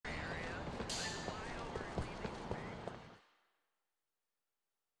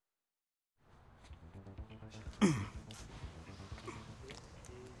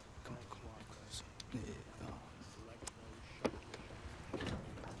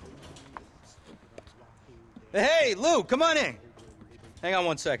Hey, Lou, come on in. Hang on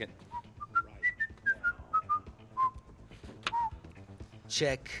one second.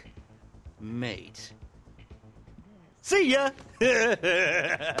 Checkmate. See ya!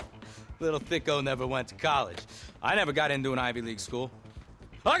 Little thicko never went to college. I never got into an Ivy League school.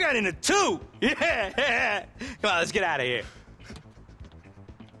 I got into two! Yeah! Come on, let's get out of here.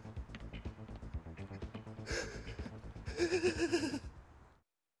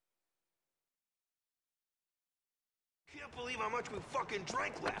 Can't believe how much we fucking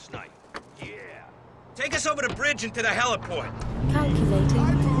drank last night. Yeah. Take us over the bridge into the heliport. Calculating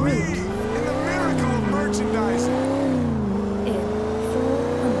I believe route. in the miracle of merchandising. In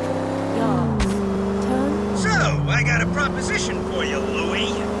 400 yards. Turn. So, I got a proposition for you,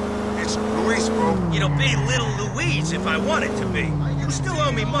 Louie. It's Luis, bro. It'll be Little Louise if I want it to be. You still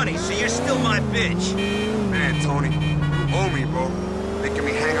owe me money, so you're still my bitch. Man, Tony, you owe me, bro. Making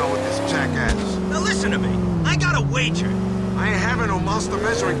me hang out with this jackass. Now listen to me. I got a wager. I ain't having no monster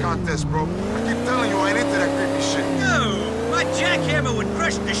measuring contest, bro. I keep telling you I ain't into that creepy shit. No, my jackhammer would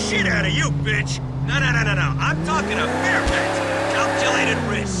crush the shit out of you, bitch. No. I'm talking a fair bet. Calculated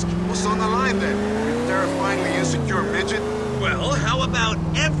risk. What's on the line, then? You terrifyingly insecure midget? Well, how about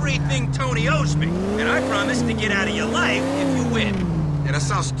everything Tony owes me? And I promise to get out of your life if you win. Yeah, that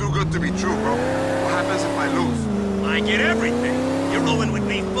sounds too good to be true, bro. What happens if I lose? I get everything. You're rolling with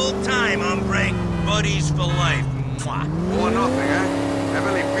me full-time, hombre. Buddies for life. Mwah. All or nothing, eh?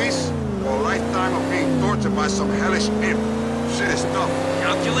 Heavenly peace, or a lifetime of being tortured by some hellish imp? Shit is tough.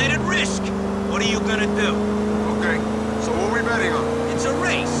 Calculated risk. What are you gonna do? Okay, so what are we betting on? It's a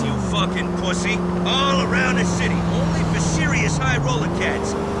race, you fucking pussy. All around the city. Only for serious high roller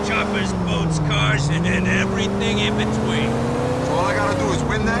cats. Choppers, boats, cars, and everything in between. So all I gotta do is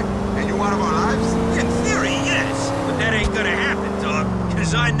win that, and you out of our lives? In theory, yes. But that ain't gonna happen, dog.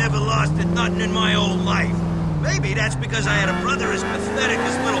 Cause I never lost at nothing in my whole life. Maybe that's because I had a brother as pathetic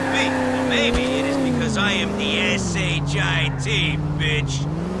as Little B. Or maybe it is because I am the S-H-I-T, bitch.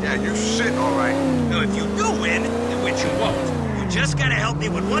 Yeah, you shit, all right. Now, if you do win, which you won't, you just gotta help me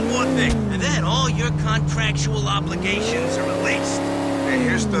with one more thing. And then all your contractual obligations are released. Hey,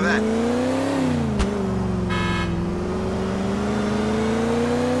 here's to that.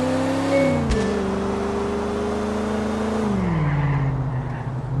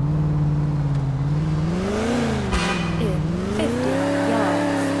 In 50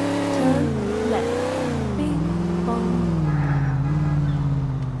 yards. Turn left. Bing bong.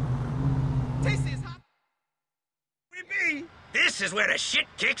 This is where the shit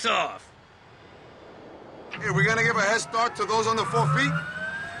kicks off. Hey, we gonna give a head start to those under 4 feet?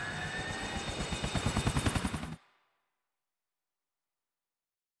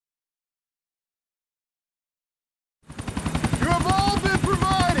 You have all been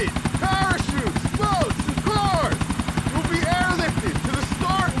provided! Parachutes, boats, and cars! You will be airlifted to the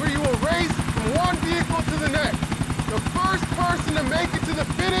start where you will race from one vehicle to the next. The first person to make it to the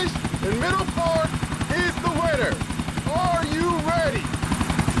finish in Middle Park is the winner. Are you ready?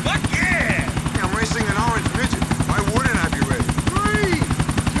 Fuck yeah! Hey, I'm racing an orange midget. Why wouldn't I be ready? 3,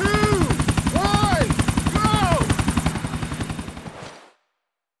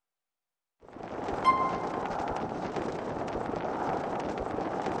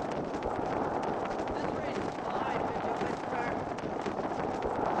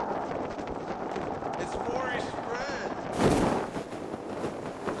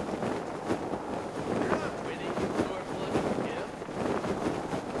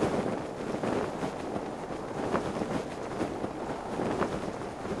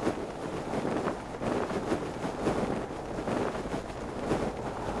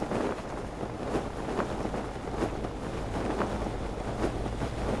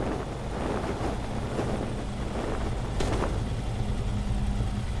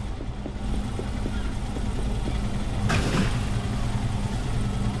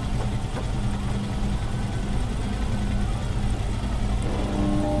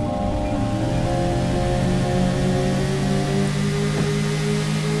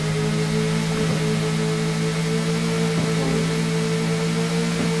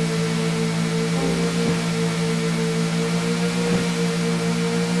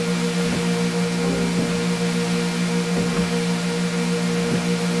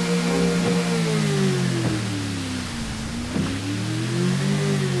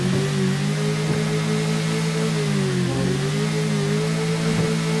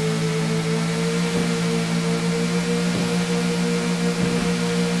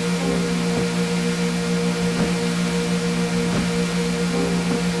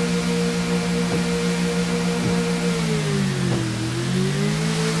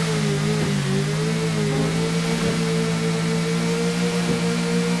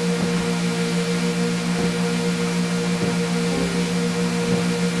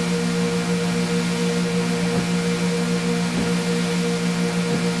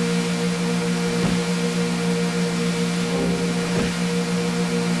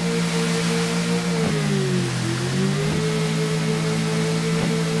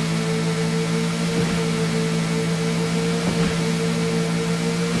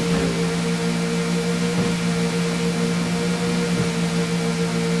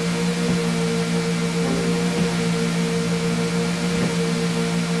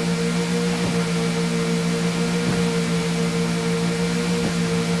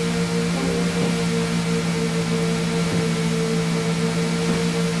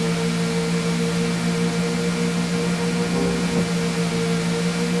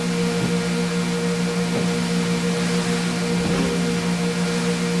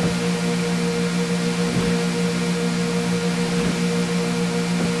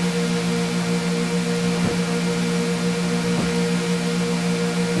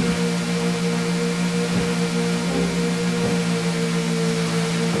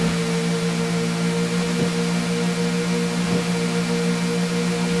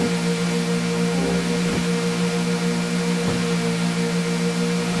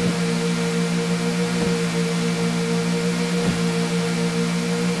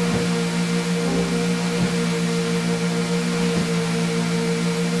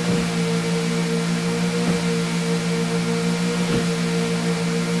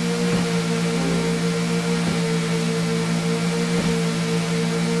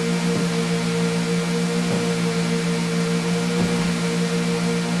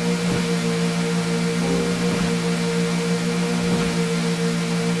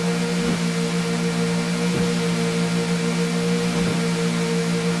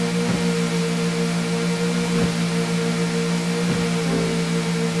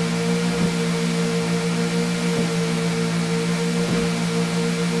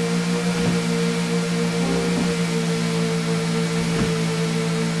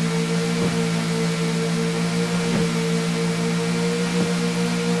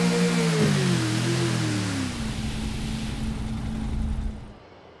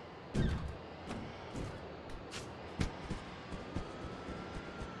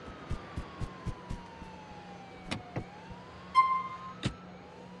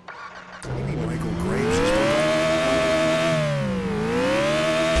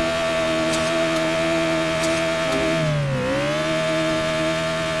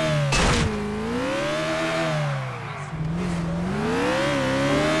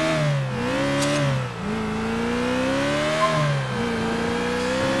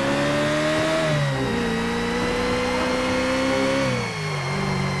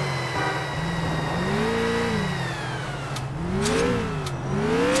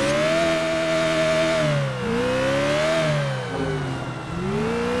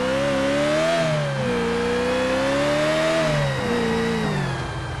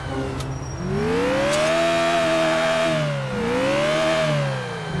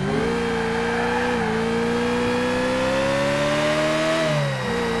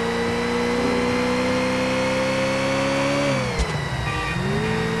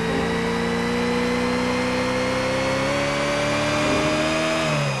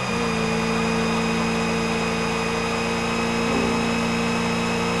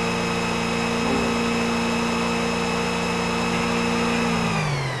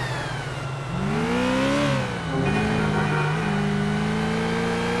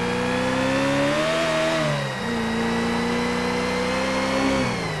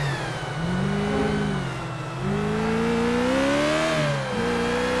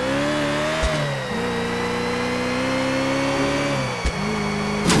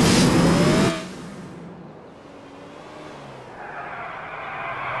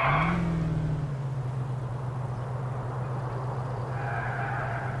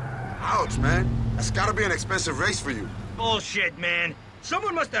 Ouch, man. That's gotta be an expensive race for you. Bullshit, man.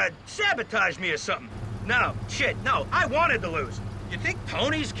 Someone must have sabotaged me or something. No, shit, no, I wanted to lose. You think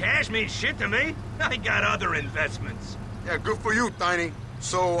Tony's cash means shit to me? I got other investments. Yeah, good for you, Tiny.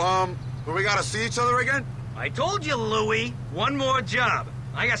 So, do we gotta see each other again? I told you, Louie, one more job.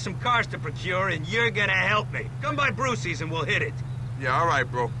 I got some cars to procure, and you're gonna help me. Come by Brucey's and we'll hit it. Yeah, all right,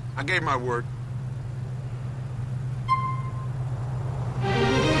 bro. I gave my word.